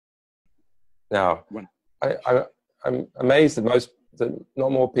Now, I'm amazed that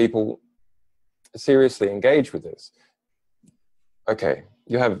not more people seriously engage with this. Okay,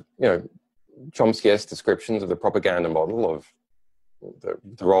 you have, Chomsky-esque descriptions of the propaganda model of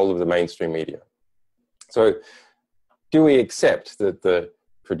the role of the mainstream media. So do we accept that the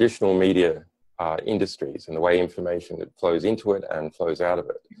traditional media industries and the way information that flows into it and flows out of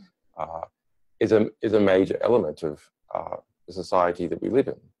it is a major element of the society that we live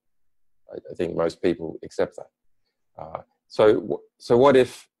in? I think most people accept that. So what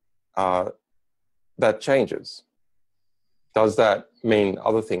if that changes? Does that mean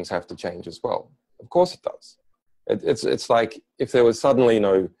other things have to change as well? Of course it does. It's like if there was suddenly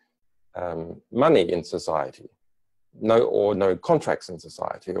no money in society, no contracts in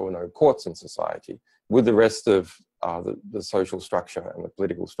society, or no courts in society, would the rest of the social structure and the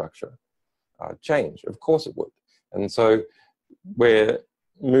political structure change? Of course it would. And so we're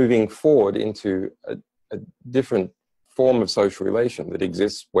moving forward into a different form of social relation that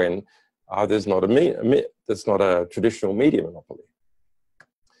exists when there's not a traditional media monopoly.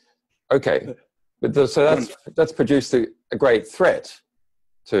 Okay, but so that's produced a great threat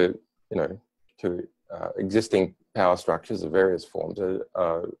to existing power structures of various forms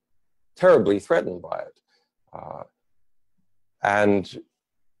are terribly threatened by it, and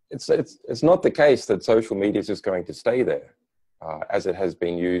it's not the case that social media is just going to stay there as it has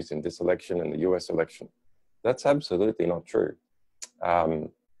been used in this election and the US election. That's absolutely not true. And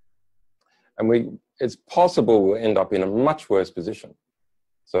it's possible we'll end up in a much worse position.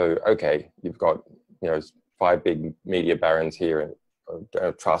 So, okay, you've got, 5 big media barons here and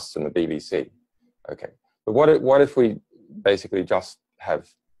trusts and the BBC. Okay, but what if we basically just have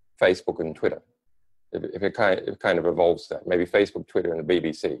Facebook and Twitter? If it kind of evolves that, maybe Facebook, Twitter, and the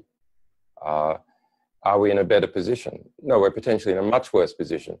BBC. Are we in a better position? No, we're potentially in a much worse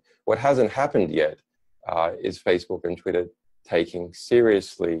position. What hasn't happened yet is Facebook and Twitter taking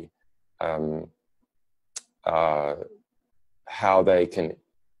seriously how they can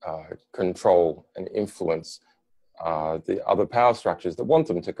control and influence the other power structures that want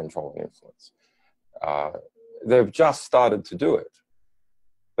them to control and influence. They've just started to do it.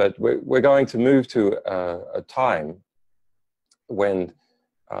 But we're going to move to a time when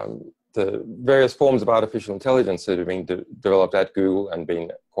the various forms of artificial intelligence that have been developed at Google and been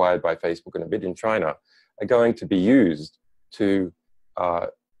acquired by Facebook and a bit in China are going to be used to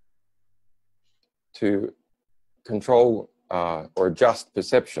control or adjust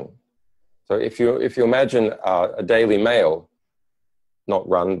perception. So if you imagine a Daily Mail not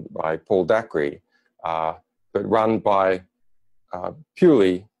run by Paul Dacre, but run by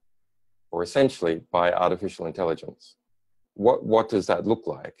purely or essentially by artificial intelligence, what does that look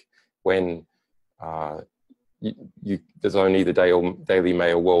like when there's only the Daily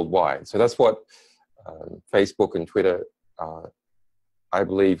Mail worldwide? So that's what Facebook and Twitter, I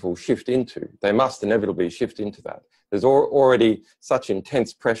believe, will shift into. They must inevitably shift into that. There's already such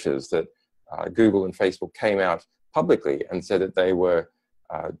intense pressures that Google and Facebook came out publicly and said that they were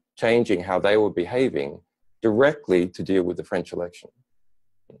changing how they were behaving directly to deal with the French election,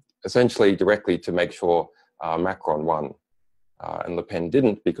 essentially directly to make sure Macron won and Le Pen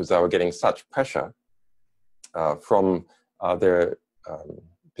didn't, because they were getting such pressure from their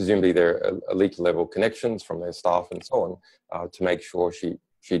presumably their elite level connections, from their staff and so on, to make sure she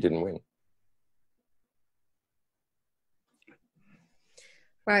didn't win.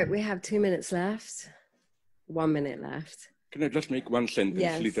 Right, we have 2 minutes left. 1 minute left. Can I just make one sentence,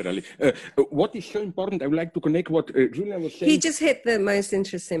 yes. literally? What is so important, I would like to connect what Julian was saying. He just hit the most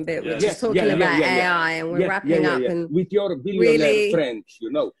interesting bit, which is talking about AI, and we're wrapping up. And with your billionaire friends,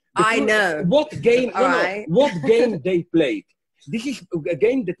 I know. What game, what game they played. This is a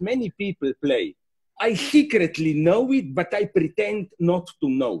game that many people play. I secretly know it, but I pretend not to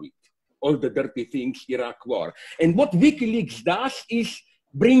know it. All the dirty things, Iraq war. And what WikiLeaks does is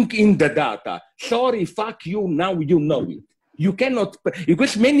bring in the data. Sorry, fuck you, now you know it. You cannot,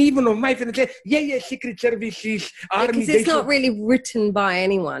 because many even of my friends say, Secret Services, Army. Because it's not really written by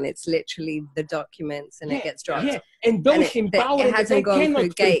anyone. It's literally the documents and it gets dropped. Yeah, and those empowered, they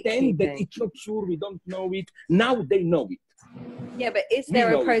cannot pretend that it's not sure, we don't know it. Now they know it. Yeah, but is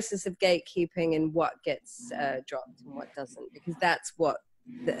there a process of gatekeeping in what gets dropped and what doesn't? Because that's what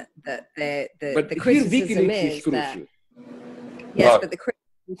the criticism is. Yes, but the criticism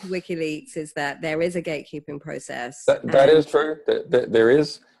to WikiLeaks is that there is a gatekeeping process. That is true. There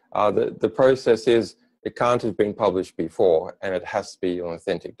is. The process is it can't have been published before, and it has to be an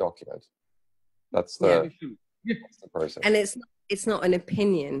authentic document. That's the process. And it's not an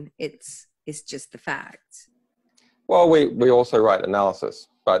opinion. It's just the fact. Well, we also write analysis,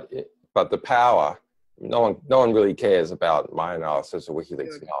 but but the power, no one really cares about my analysis or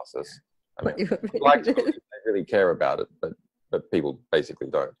WikiLeaks analysis. I mean, I'd like to believe they really care about it, but people basically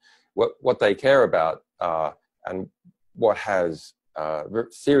don't. What they care about and what has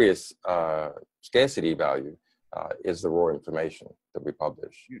serious scarcity value is the raw information that we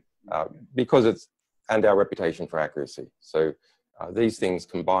publish, because and our reputation for accuracy. So these things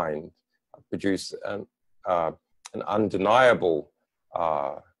combined produce an undeniable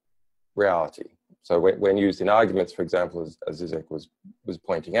reality. So when used in arguments, for example, as Zizek was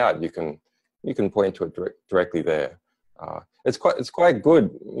pointing out, you can point to it directly there. It's quite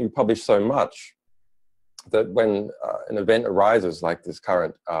good. You publish so much that when an event arises like this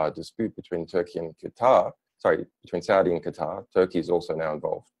current dispute between Turkey and Qatar, between Saudi and Qatar, Turkey is also now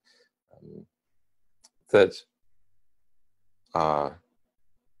involved, that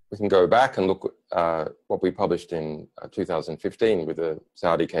we can go back and look at what we published in 2015 with the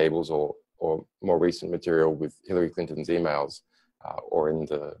Saudi cables, or more recent material with Hillary Clinton's emails, or in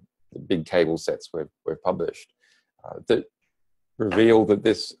the big cable sets we've published, that reveal that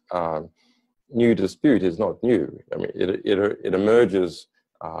this new dispute is not new. I mean, it emerges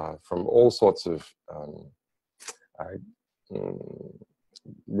from all sorts of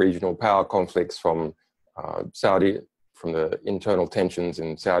regional power conflicts, from the internal tensions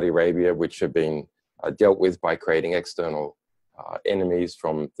in Saudi Arabia, which have been dealt with by creating external enemies,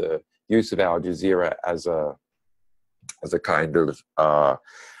 from the use of Al Jazeera as a kind of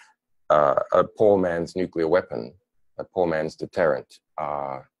a poor man's nuclear weapon, a poor man's deterrent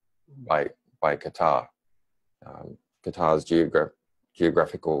by Qatar. Qatar's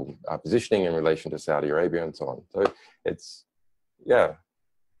geographical positioning in relation to Saudi Arabia and so on. So it's, yeah.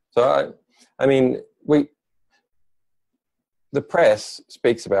 So I mean, the press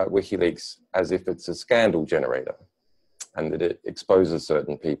speaks about WikiLeaks as if it's a scandal generator and that it exposes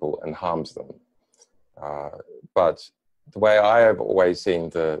certain people and harms them. But the way I have always seen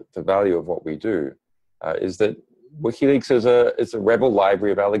the value of what we do is that WikiLeaks is a rebel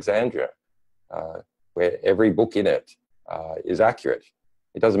library of Alexandria, where every book in it is accurate.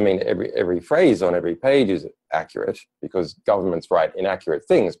 It doesn't mean every phrase on every page is accurate, because governments write inaccurate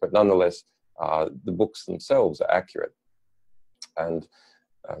things, but nonetheless, the books themselves are accurate. And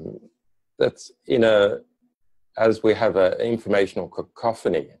that's as we have an informational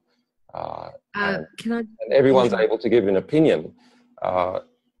cacophony, and everyone's able to give an opinion,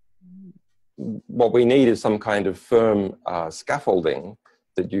 what we need is some kind of firm scaffolding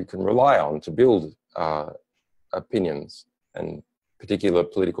that you can rely on to build opinions and particular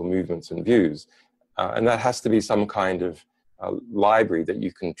political movements and views. And that has to be some kind of library that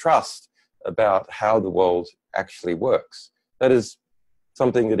you can trust about how the world actually works. That is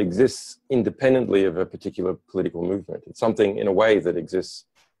something that exists independently of a particular political movement. It's something in a way that exists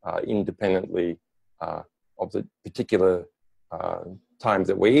independently of the particular time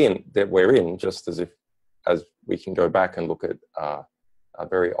that we're in, just as we can go back and look at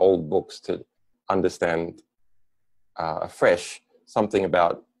very old books to understand afresh something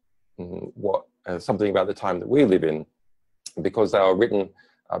about the time that we live in, because they were written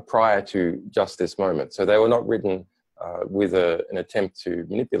prior to just this moment. So they were not written with an attempt to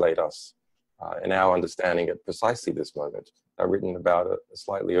manipulate us in our understanding at precisely this moment. They're written about a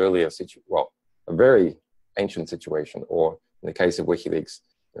slightly earlier a very ancient situation, or in the case of WikiLeaks,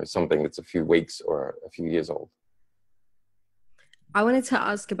 something that's a few weeks or a few years old. I wanted to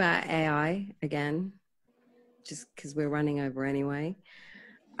ask about AI again, just because we're running over anyway.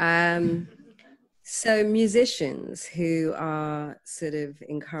 So musicians who are sort of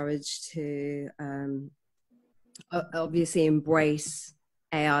encouraged to obviously embrace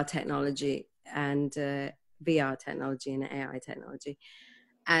AR technology and VR technology and AI technology,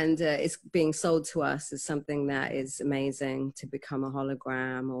 and it's being sold to us as something that is amazing, to become a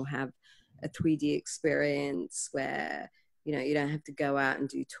hologram or have a 3D experience where you don't have to go out and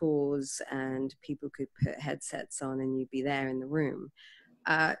do tours, and people could put headsets on and you'd be there in the room.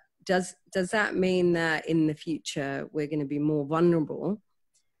 Does that mean that in the future we're going to be more vulnerable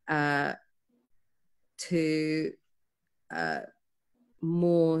to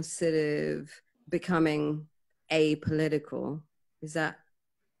more sort of becoming apolitical? Is that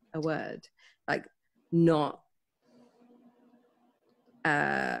a word? Like not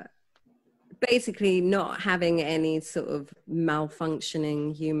basically not having any sort of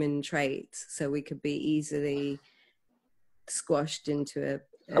malfunctioning human traits, so we could be easily squashed into a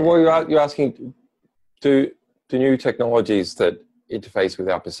well, you're asking, do new technologies that interface with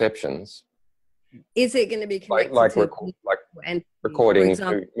our perceptions, is it going to be connected like to recording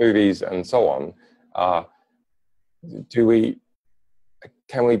movies and so on,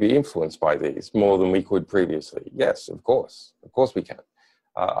 can we be influenced by these more than we could previously? Yes, of course we can.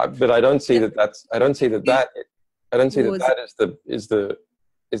 But I don't see that is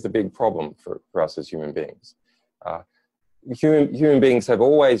the big problem for us as human beings. Human beings have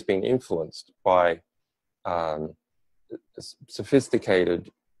always been influenced by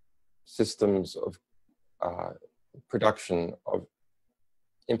sophisticated systems of production of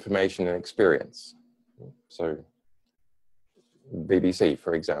information and experience. So BBC,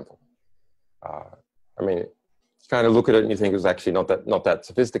 for example. I mean, you kind of look at it and you think it was actually not that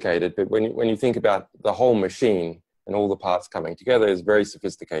sophisticated, but when you think about the whole machine and all the parts coming together, is very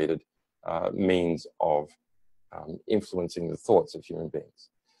sophisticated means of influencing the thoughts of human beings.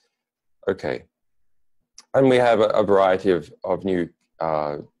 Okay, and we have a variety of new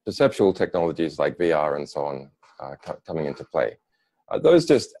perceptual technologies like VR and so on coming into play. Those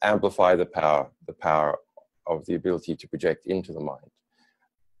just amplify the power of the ability to project into the mind.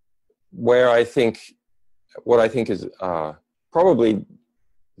 What I think is probably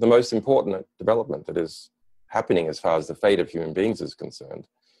the most important development that is happening as far as the fate of human beings is concerned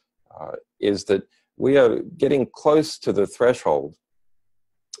is that we are getting close to the threshold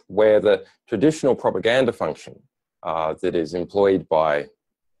where the traditional propaganda function that is employed by,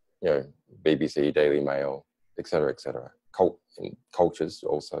 BBC, Daily Mail, et cetera, in cultures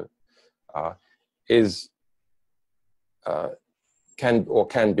also,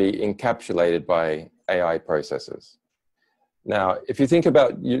 can be encapsulated by AI processors. Now, if you think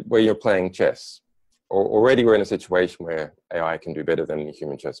about where you're playing chess, already we're in a situation where AI can do better than a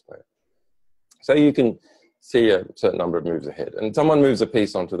human chess player. So you can see a certain number of moves ahead, and someone moves a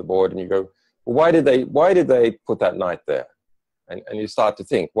piece onto the board, and you go, well, why did they put that knight there? And you start to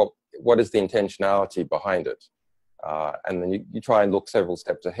think, well, what is the intentionality behind it? And then you try and look several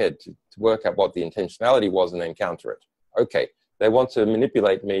steps ahead to work out what the intentionality was and then counter it. Okay, they want to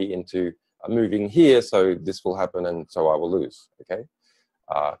manipulate me into moving here, so this will happen and so I will lose, okay?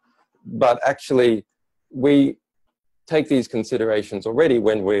 But actually, we take these considerations already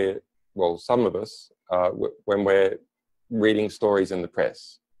when some of us, when we're reading stories in the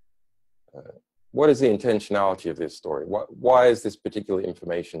press. What is the intentionality of this story? Why is this particular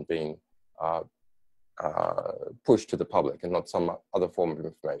information being pushed to the public and not some other form of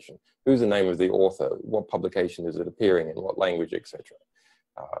information? Who's the name of the author? What publication is it appearing in? What language, etc.?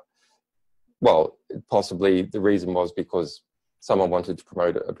 Well, possibly the reason was because someone wanted to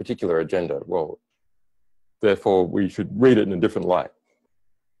promote a particular agenda. Well, therefore we should read it in a different light.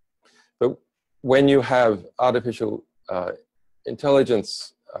 But when you have artificial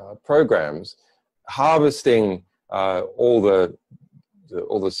intelligence programs harvesting all the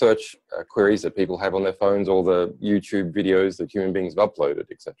search queries that people have on their phones, all the YouTube videos that human beings have uploaded,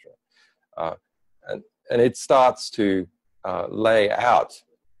 etc. And it starts to lay out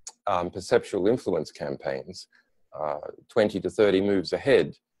perceptual influence campaigns 20 to 30 moves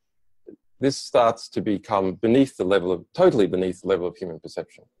ahead. This starts to become totally beneath the level of human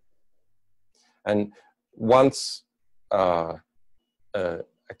perception. And once a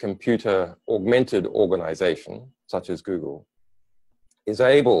computer augmented organization, such as Google, is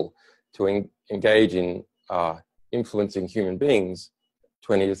able to engage in influencing human beings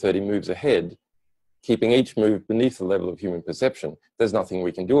 20 to 30 moves ahead, keeping each move beneath the level of human perception, there's nothing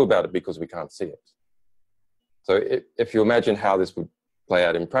we can do about it because we can't see it. So if you imagine how this would play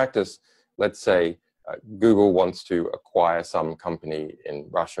out in practice, let's say Google wants to acquire some company in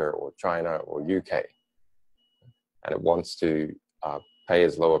Russia or China or UK, and it wants to pay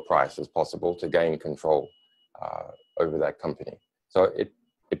as low a price as possible to gain control over that company. So it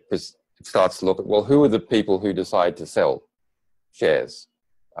starts to look at, well, who are the people who decide to sell shares?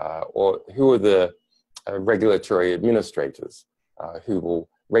 Or who are the regulatory administrators who will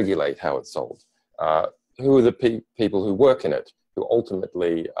regulate how it's sold? Who are the people who work in it, who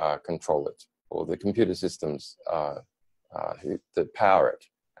ultimately control it? Or the computer systems that power it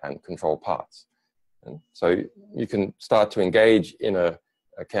and control parts. And so you can start to engage in a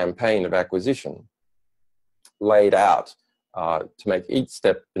campaign of acquisition laid out to make each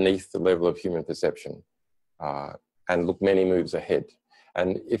step beneath the level of human perception and look many moves ahead.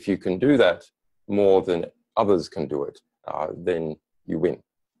 And if you can do that more than others can do it, then you win,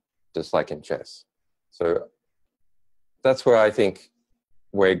 just like in chess. So that's where I think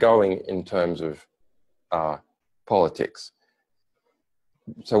we're going in terms of politics.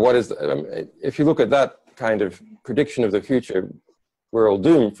 So what is, if you look at that kind of prediction of the future, we're all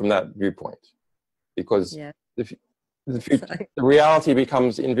doomed from that viewpoint, because the reality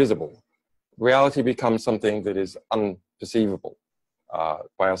becomes invisible. Reality becomes something that is unperceivable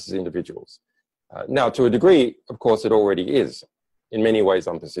by us as individuals. Now, to a degree, of course, it already is. in many ways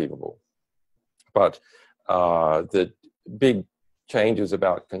unperceivable. But the big changes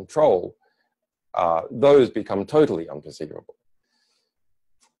about control, those become totally unperceivable.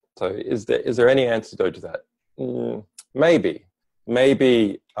 So is there any antidote to that? Maybe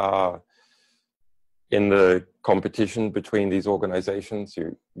in the competition between these organizations,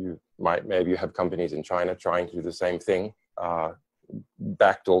 you might maybe have companies in China trying to do the same thing,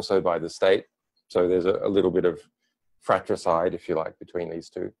 backed also by the state. So there's a little bit of fratricide, if you like, between these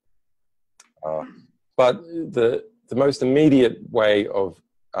two. But the most immediate way of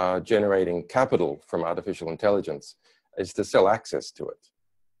generating capital from artificial intelligence is to sell access to it.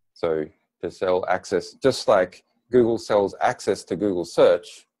 So to sell access, just like Google sells access to Google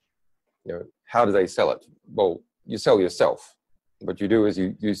search, you know, how do they sell it? Well, you sell yourself. What you do is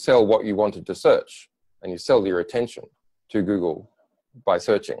you sell what you wanted to search, and you sell your attention to Google by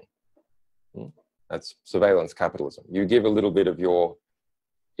searching. That's surveillance capitalism. You give a little bit of your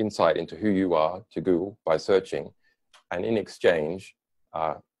insight into who you are to Google by searching, and in exchange,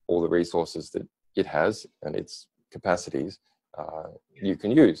 all the resources that it has and its capacities, you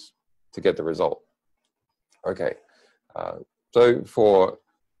can use to get the result. Okay, so for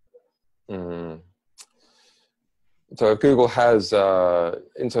so if Google has,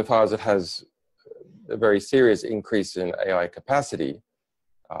 insofar as it has a very serious increase in AI capacity,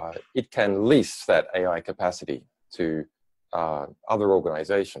 it can lease that AI capacity to other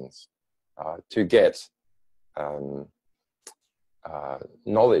organizations to get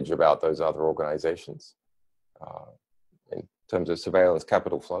knowledge about those other organizations in terms of surveillance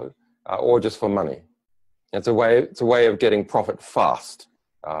capital flow, or just for money. It's a way of getting profit fast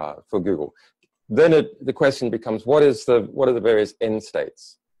for Google. Then the question becomes, what are the various end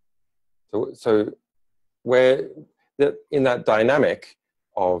states? So where in that dynamic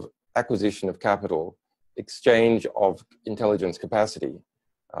of acquisition of capital, exchange of intelligence capacity,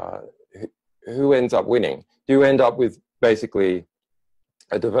 who ends up winning? Do you end up with basically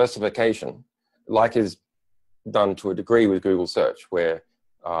a diversification, like is done to a degree with Google search, where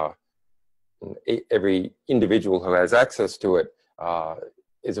every individual who has access to it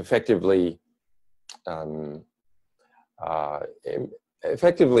is effectively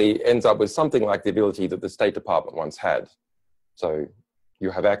ends up with something like the ability that the State Department once had. So you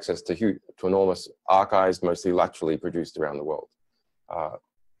have access to enormous archives, mostly laterally produced around the world.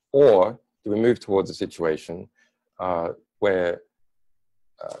 Or do we move towards a situation where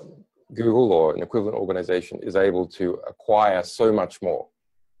Google or an equivalent organization is able to acquire so much more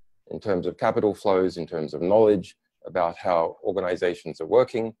in terms of capital flows, in terms of knowledge about how organizations are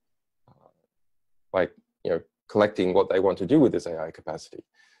working, like, you know, collecting what they want to do with this AI capacity?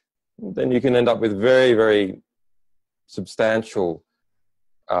 Then you can end up with very, very substantial,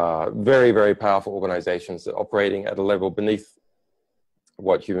 very, very powerful organizations that are operating at a level beneath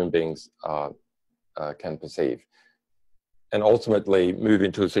what human beings can perceive, and ultimately move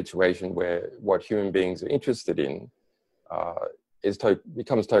into a situation where what human beings are interested in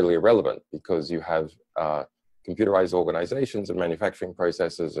becomes totally irrelevant, because you have computerized organizations and manufacturing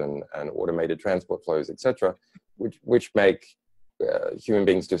processes and automated transport flows, etc., which make human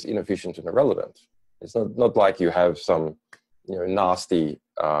beings just inefficient and irrelevant. It's not like you have some, you know, nasty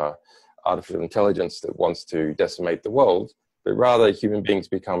artificial intelligence that wants to decimate the world, but rather human beings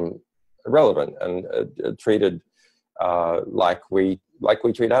become irrelevant and treated like we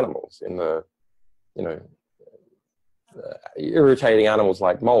treat animals in the, you know, irritating animals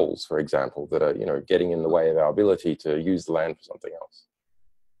like moles, for example, that are, you know, getting in the way of our ability to use the land for something else.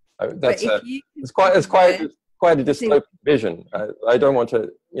 It's quite a dystopic vision. I don't want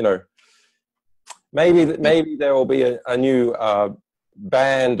to, you know, maybe there will be a new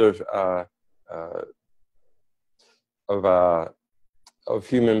band of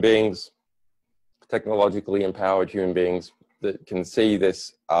human beings, technologically empowered human beings, that can see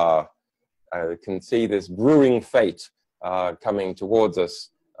this brewing fate coming towards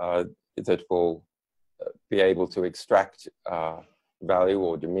us, that will be able to extract value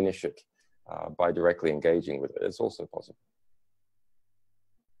or diminish it by directly engaging with it. It's also possible.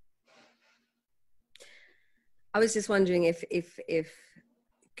 I was just wondering if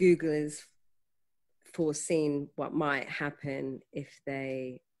Google has foreseen what might happen if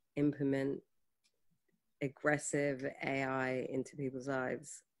they implement aggressive AI into people's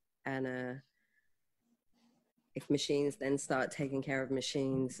lives, and if machines then start taking care of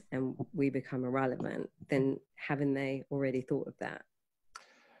machines and we become irrelevant, then haven't they already thought of that?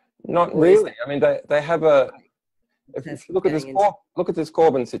 Not really. I mean, they have a. If you look at this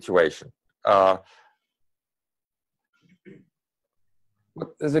Corbyn situation,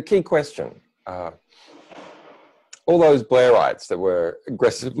 there's a key question. all those Blairites that were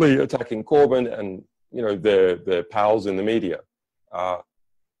aggressively attacking Corbyn and, you know, their pals in the media,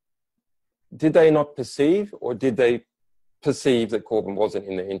 did they not perceive, or did they perceive that Corbyn wasn't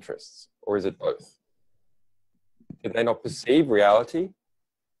in their interests, or is it both? Did they not perceive reality,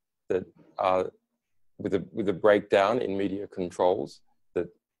 that with a breakdown in media controls, that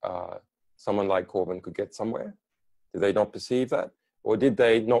someone like Corbyn could get somewhere? Did they not perceive that? Or did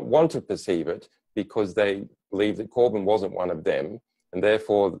they not want to perceive it because they believed that Corbyn wasn't one of them, and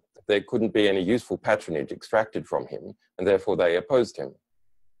therefore there couldn't be any useful patronage extracted from him, and therefore they opposed him?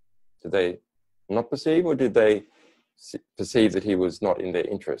 Did they not perceive, or did they perceive that he was not in their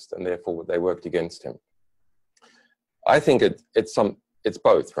interest, and therefore they worked against him? I think it's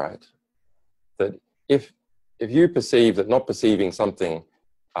both, right? That if you perceive that not perceiving something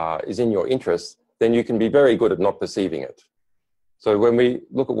is in your interest, then you can be very good at not perceiving it. So when we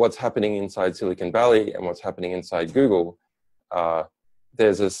look at what's happening inside Silicon Valley and what's happening inside Google,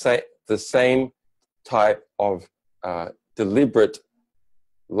 there's the same type of deliberate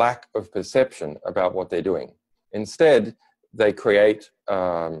lack of perception about what they're doing. Instead, they create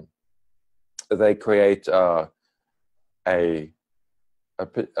a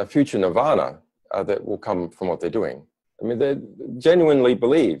future nirvana that will come from what they're doing. I mean, they genuinely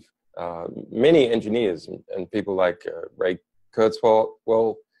believe, many engineers and people like Ray Kurzweil,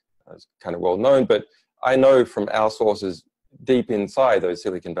 well, it's kind of well known, but I know from our sources deep inside those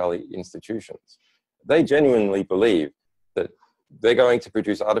Silicon Valley institutions, they genuinely believe that they're going to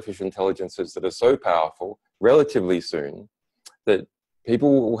produce artificial intelligences that are so powerful relatively soon that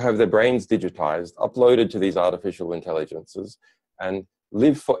people will have their brains digitized, uploaded to these artificial intelligences, and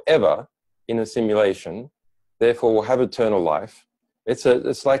live forever in a simulation, therefore will have eternal life. It's a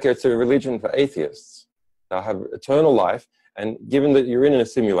religion for atheists. They'll have eternal life, and given that you're in a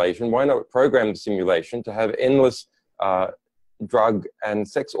simulation, why not program the simulation to have endless drug and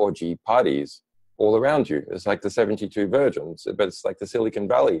sex orgy parties all around you? It's like the 72 virgins, but it's like the Silicon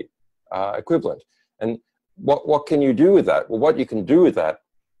Valley equivalent. And what can you do with that? Well, what you can do with that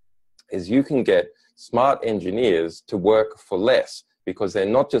is you can get smart engineers to work for less, because they're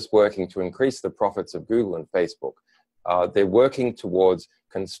not just working to increase the profits of Google and Facebook. They're working towards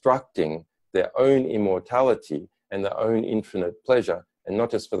constructing their own immortality and their own infinite pleasure, and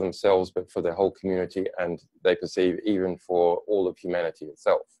not just for themselves, but for their whole community, and they perceive even for all of humanity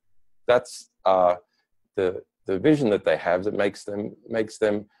itself. That's the vision that they have that makes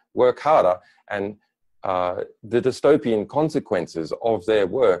them work harder. And the dystopian consequences of their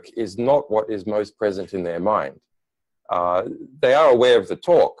work is not what is most present in their mind. They are aware of the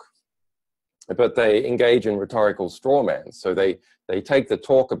talk, but they engage in rhetorical strawmans. So they take the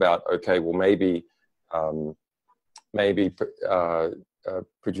talk about, okay, well, maybe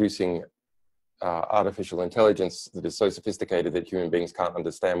producing artificial intelligence that is so sophisticated that human beings can't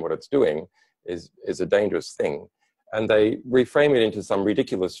understand what it's doing is a dangerous thing. And they reframe it into some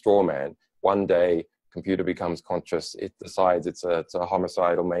ridiculous straw man. One day, computer becomes conscious, it decides it's a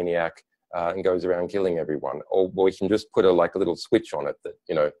homicidal maniac and goes around killing everyone. Or we can just put a little switch on it that,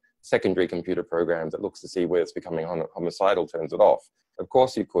 you know, secondary computer program that looks to see where it's becoming homicidal turns it off. Of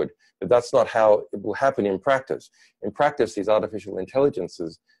course you could, but that's not how it will happen in practice. In practice, these artificial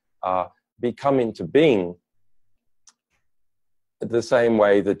intelligences become into being the same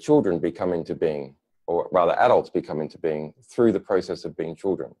way that children become into being, or rather adults become into being, through the process of being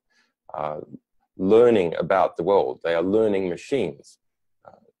children. Learning about the world. They are learning machines.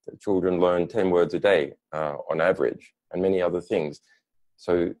 The children learn 10 words a day on average, and many other things.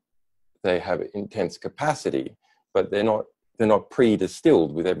 So they have intense capacity, but they're not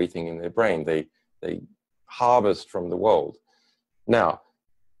pre-distilled with everything in their brain. They harvest from the world. Now,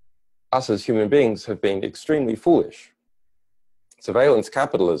 us as human beings have been extremely foolish. Surveillance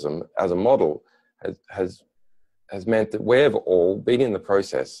capitalism as a model has meant that we've all been in the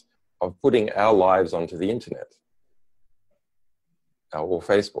process of putting our lives onto the internet or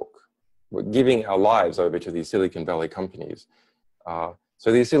Facebook. We're giving our lives over to these Silicon Valley companies.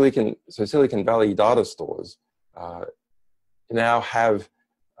 So Silicon Valley data stores now have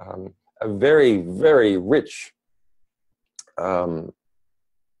a very, very rich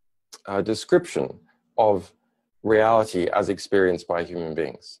description of reality as experienced by human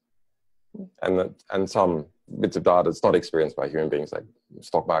beings, and some bits of data that's not experienced by human beings, like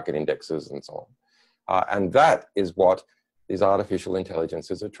stock market indexes and so on. And that is what these artificial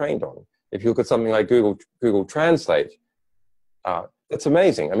intelligences are trained on. If you look at something like Google Translate, it's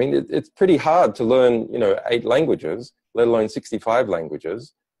amazing. I mean, it's pretty hard to learn, 8 languages, let alone 65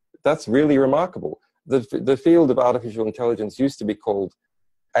 languages. That's really remarkable. The field of artificial intelligence used to be called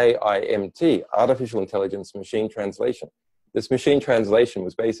AIMT, Artificial Intelligence Machine Translation. This machine translation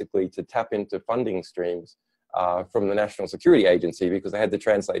was basically to tap into funding streams from the National Security Agency because they had to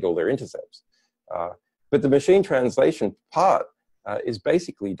translate all their intercepts. But the machine translation part is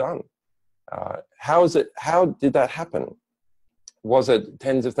basically done. How did that happen? Was it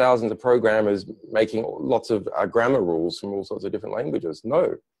tens of thousands of programmers making lots of grammar rules from all sorts of different languages?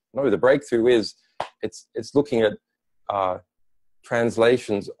 No, the breakthrough is it's looking at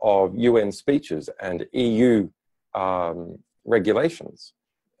translations of UN speeches and EU regulations.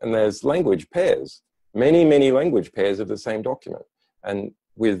 And there's language pairs, many language pairs of the same document. And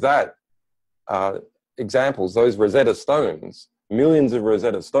with that examples, those Rosetta Stones, millions of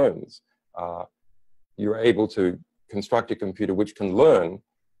Rosetta Stones, you're able to construct a computer which can learn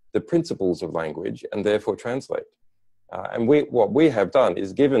the principles of language and therefore translate. And what we have done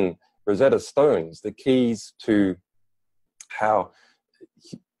is given Rosetta Stones the keys to how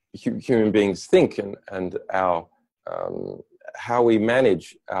human beings think and our how we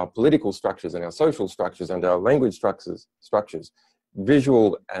manage our political structures and our social structures and our language structures,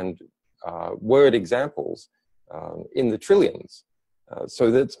 visual and word examples in the trillions.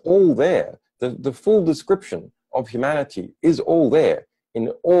 So that's all there. The full description of humanity is all there in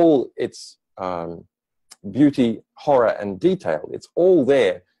all its beauty, horror, and detail. It's all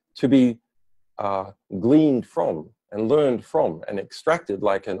there to be gleaned from and learned from and extracted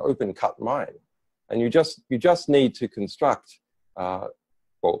like an open-cut mine. And you just need to construct,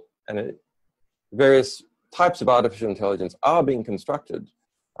 various types of artificial intelligence are being constructed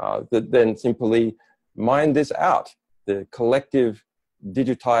that then simply mine this out, the collective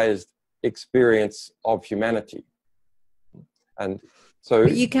digitized experience of humanity. And so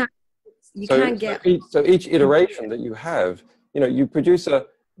but you can't get so each iteration that you have, you produce a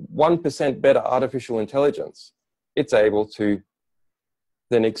 1% better artificial intelligence. It's able to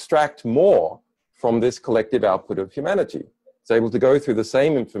then extract more from this collective output of humanity. It's able to go through the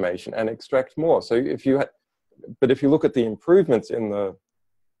same information and extract more. So if you look at the improvements in the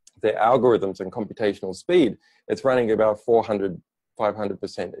algorithms and computational speed, it's running about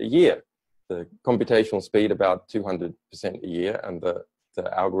 400-500% a year. The computational speed about 200% a year, and the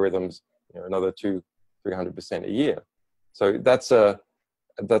algorithms another 200-300% a year. So that's a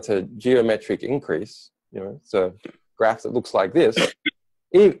geometric increase. It's a graph that looks like this.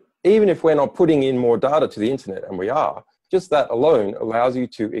 Even if we're not putting in more data to the internet, and we are, just that alone allows you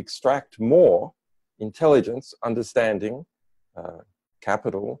to extract more intelligence, understanding,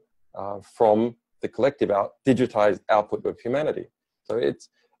 capital from the collective digitized output of humanity. So it's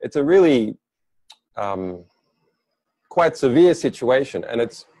a really quite severe situation, and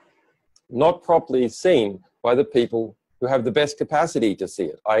it's not properly seen by the people who have the best capacity to see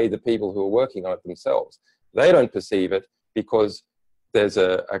it, i.e. the people who are working on it themselves. They don't perceive it because there's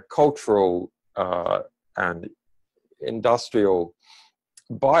a cultural and industrial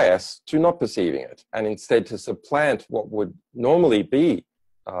bias to not perceiving it, and instead to supplant what would normally be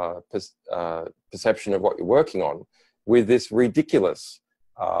perception of what you're working on with this ridiculous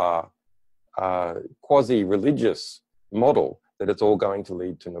quasi-religious model that it's all going to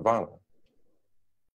lead to nirvana.